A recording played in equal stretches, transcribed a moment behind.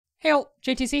Hey all,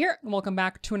 JTC here, and welcome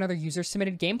back to another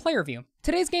user-submitted gameplay review.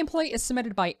 Today's gameplay is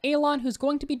submitted by Alon, who's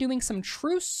going to be doing some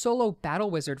true solo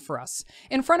Battle Wizard for us.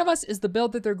 In front of us is the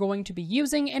build that they're going to be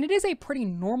using, and it is a pretty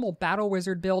normal Battle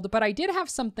Wizard build, but I did have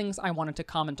some things I wanted to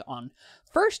comment on.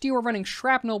 First, you are running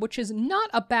Shrapnel, which is not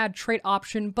a bad trait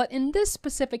option, but in this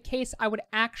specific case, I would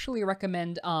actually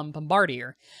recommend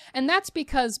Bombardier. And that's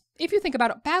because, if you think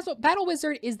about it, Battle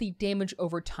Wizard is the damage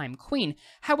over time queen.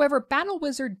 However, Battle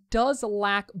Wizard does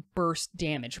lack burst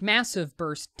damage, massive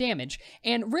burst damage,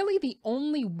 and really the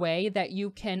only way that you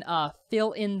can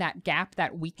fill in that gap,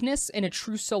 that weakness, in a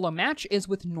true solo match is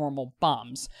with normal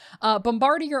bombs.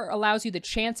 Bombardier allows you the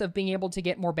chance of being able to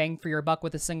get more bang for your buck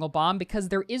with a single bomb because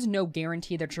there is no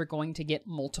guarantee that you're going to get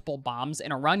multiple bombs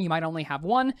in a run. You might only have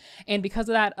one, and because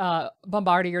of that,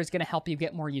 Bombardier is going to help you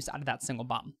get more use out of that single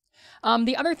bomb.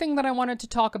 The other thing that I wanted to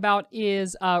talk about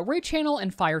is Ray Channel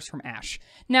and Fires from Ash.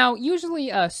 Now,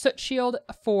 usually Soot Shield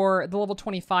for the level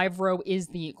 25 row is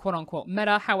the quote-unquote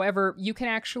meta. However, you can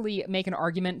actually make an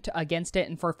argument against it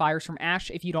and for Fires from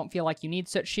Ash if you don't feel like you need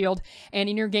Soot Shield. And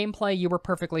in your gameplay, you were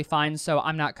perfectly fine, so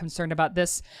I'm not concerned about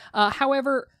this.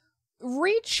 However,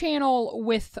 Raid Channel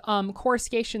with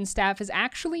Coruscation Staff is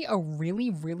actually a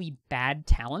really bad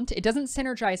talent. It doesn't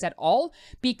synergize at all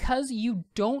because you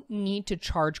don't need to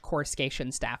charge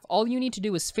Coruscation Staff. All you need to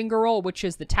do is finger roll, which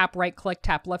is the tap right click,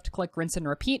 tap left click, rinse and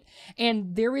repeat,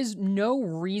 and there is no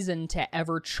reason to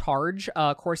ever charge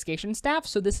Coruscation Staff,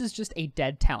 so this is just a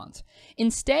dead talent.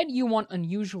 Instead, you want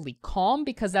Unusually Calm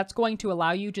because that's going to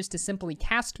allow you just to simply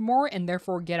cast more and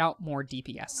therefore get out more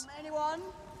DPS. Anyone?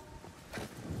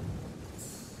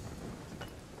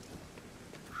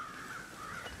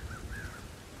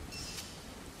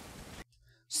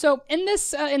 So in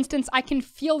this instance, I can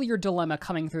feel your dilemma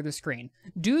coming through the screen.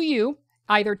 Do you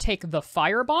either take the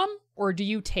firebomb or do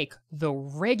you take the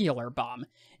regular bomb?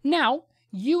 Now,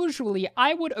 usually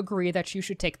I would agree that you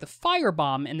should take the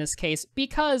firebomb in this case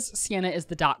because Sienna is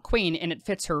the dot queen and it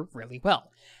fits her really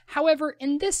well. However,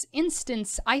 in this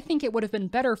instance, I think it would have been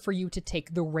better for you to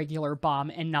take the regular bomb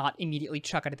and not immediately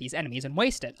chuck it at these enemies and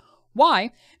waste it.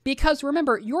 Why? Because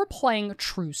remember, you're playing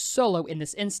true solo in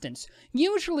this instance.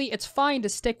 Usually it's fine to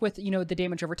stick with, the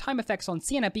damage over time effects on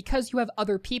Sienna because you have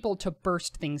other people to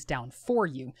burst things down for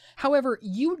you. However,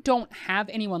 you don't have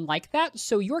anyone like that,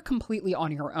 so you're completely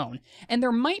on your own. And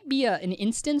there might be an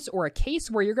instance or a case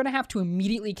where you're going to have to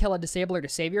immediately kill a disabler to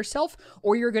save yourself,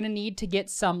 or you're going to need to get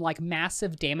some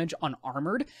massive damage on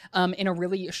armored in a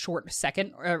really short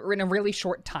second, or in a really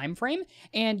short time frame,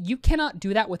 and you cannot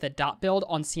do that with a dot build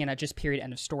on Sienna, just period,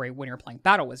 end of story, when you're playing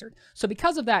Battle Wizard. So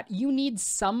because of that, you need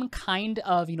some kind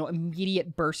of,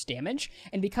 immediate burst damage,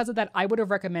 and because of that, I would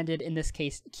have recommended, in this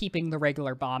case, keeping the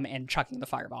regular bomb and chucking the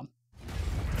firebomb.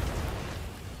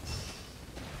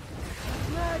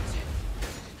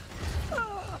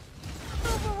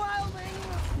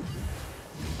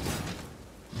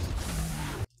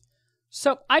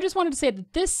 So I just wanted to say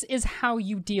that this is how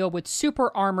you deal with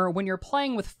super armor when you're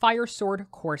playing with Fire Sword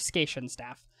Coruscation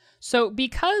Staff. So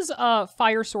because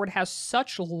Fire Sword has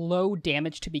such low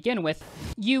damage to begin with,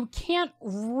 you can't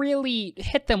really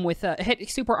hit them with hit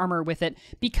super armor with it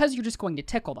because you're just going to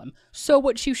tickle them. So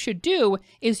what you should do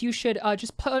is you should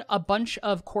just put a bunch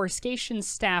of Coruscation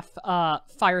Staff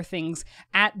fire things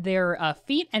at their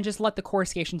feet and just let the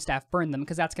Coruscation Staff burn them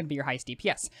because that's going to be your highest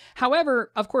DPS.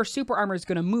 However, of course, super armor is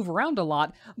going to move around a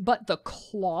lot, but the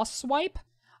claw swipe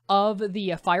of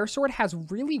the Fire Sword has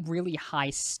really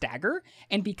high stagger,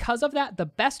 and because of that, the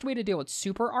best way to deal with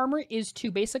super armor is to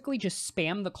basically just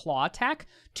spam the claw attack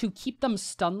to keep them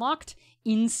stun locked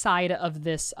inside of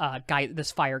this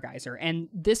this fire geyser, and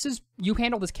you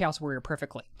handle this Chaos Warrior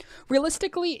perfectly.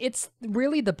 Realistically, it's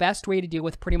really the best way to deal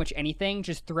with pretty much anything.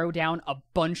 Just throw down a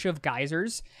bunch of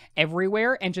geysers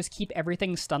everywhere and just keep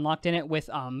everything stun locked in it with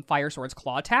Fire Sword's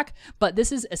claw attack. But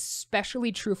this is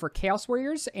especially true for Chaos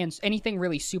Warriors and anything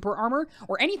really super armor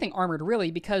or anything armored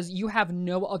really, because you have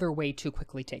no other way to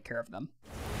quickly take care of them.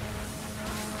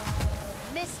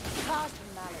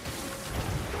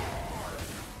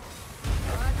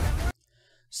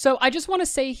 So I just want to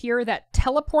say here that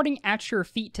teleporting at your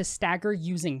feet to stagger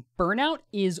using Burnout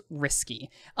is risky.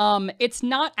 It's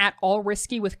not at all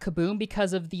risky with Kaboom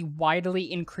because of the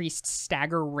widely increased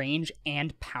stagger range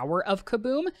and power of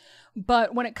Kaboom,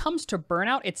 but when it comes to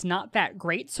Burnout, it's not that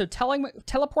great. So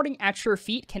teleporting at your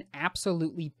feet can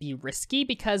absolutely be risky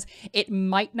because it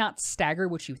might not stagger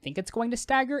what you think it's going to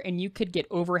stagger, and you could get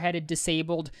overheaded,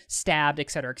 disabled, stabbed,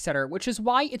 etc., which is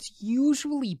why it's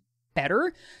usually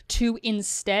better to,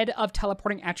 instead of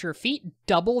teleporting at your feet,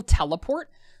 double teleport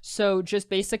So just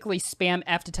basically spam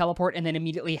F to teleport and then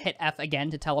immediately hit F again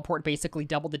to teleport, basically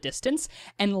double the distance,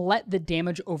 and let the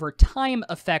damage over time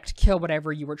effect kill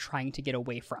whatever you were trying to get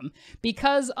away from.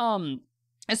 Because,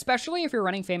 especially if you're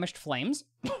running Famished Flames,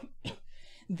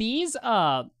 these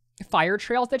fire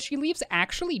trails that she leaves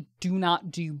actually do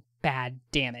not do bad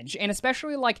damage. And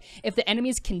especially, like, if the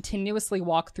enemies continuously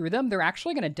walk through them, they're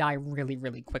actually going to die really,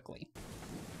 really quickly.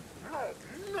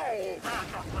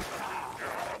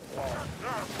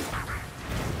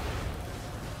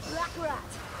 Black rat,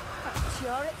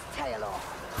 tear its tail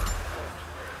off.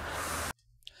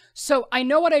 So I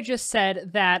know what I just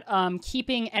said, that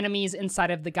keeping enemies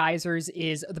inside of the geysers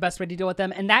is the best way to deal with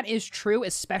them, and that is true,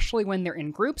 especially when they're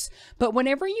in groups. But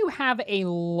whenever you have a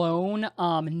lone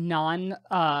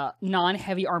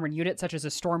non-heavy armored unit, such as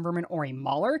a Storm Vermin or a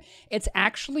Mauler, it's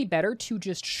actually better to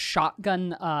just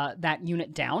shotgun that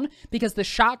unit down, because the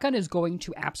shotgun is going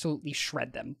to absolutely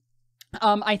shred them.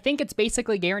 I think it's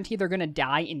basically guaranteed they're going to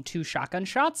die in 2 shotgun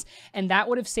shots, and that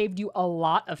would have saved you a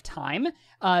lot of time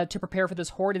to prepare for this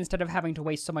horde instead of having to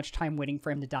waste so much time waiting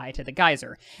for him to die to the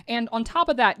geyser. And on top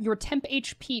of that, your temp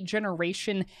HP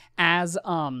generation as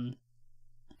oh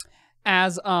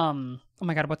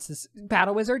my god, what's this?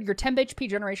 Battle Wizard. Your temp HP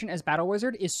generation as Battle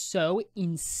Wizard is so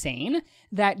insane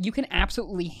that you can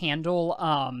absolutely handle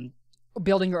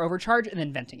building your overcharge and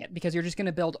then venting it, because you're just going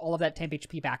to build all of that temp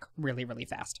HP back really, really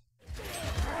fast.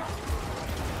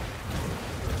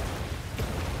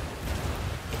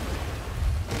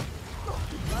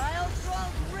 Wild troll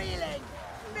reeling!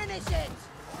 Finish it!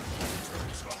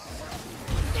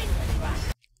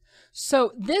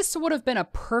 So this would have been a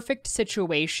perfect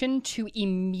situation to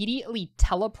immediately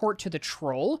teleport to the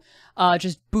troll,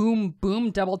 just boom,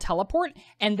 boom, double teleport,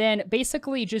 and then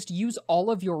basically just use all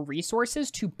of your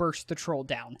resources to burst the troll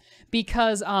down.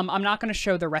 Because I'm not going to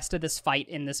show the rest of this fight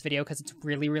in this video because it's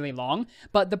really, really long,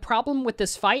 but the problem with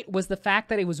this fight was the fact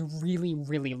that it was really,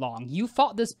 really long. You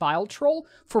fought this bile troll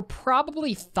for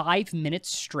probably 5 minutes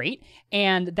straight,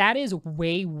 and that is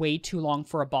way, way too long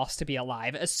for a boss to be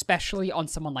alive, especially on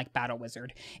someone like Battle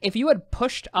Wizard. If you had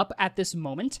pushed up at this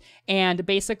moment and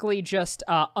basically just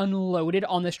unloaded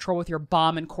on this troll with your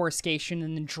bomb and coruscation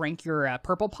and then drank your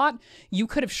purple pot, you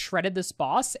could have shredded this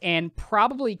boss and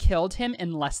probably killed him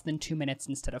in less than 2 minutes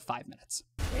instead of 5 minutes.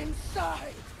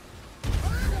 Inside!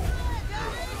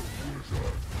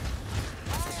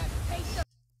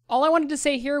 All I wanted to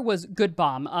say here was good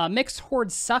bomb. Mixed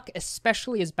hordes suck,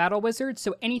 especially as Battle Wizard,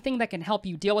 so anything that can help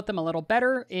you deal with them a little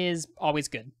better is always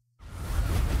good.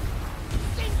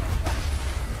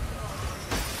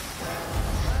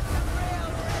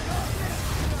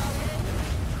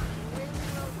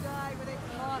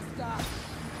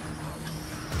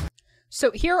 So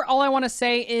here, all I want to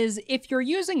say is if you're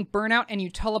using Burnout and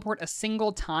you teleport a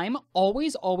single time,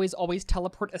 always, always, always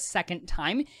teleport a second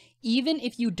time, even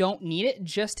if you don't need it,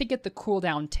 just to get the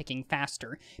cooldown ticking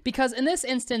faster. Because in this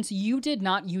instance, you did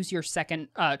not use your second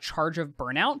charge of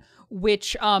Burnout,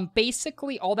 which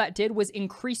basically all that did was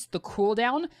increase the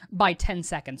cooldown by 10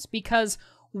 seconds. Because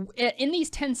in these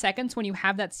 10 seconds, when you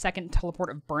have that second teleport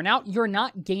of Burnout, you're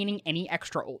not gaining any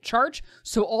extra ult charge.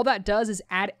 So all that does is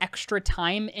add extra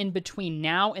time in between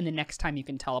now and the next time you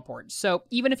can teleport. So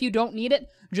even if you don't need it,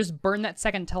 just burn that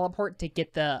second teleport to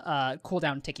get the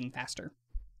cooldown ticking faster.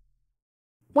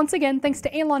 Once again, thanks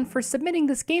to Alon for submitting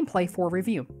this gameplay for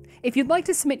review. If you'd like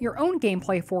to submit your own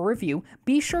gameplay for review,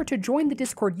 be sure to join the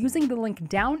Discord using the link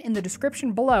down in the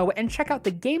description below and check out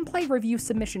the gameplay review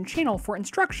submission channel for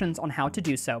instructions on how to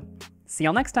do so. See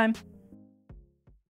y'all next time!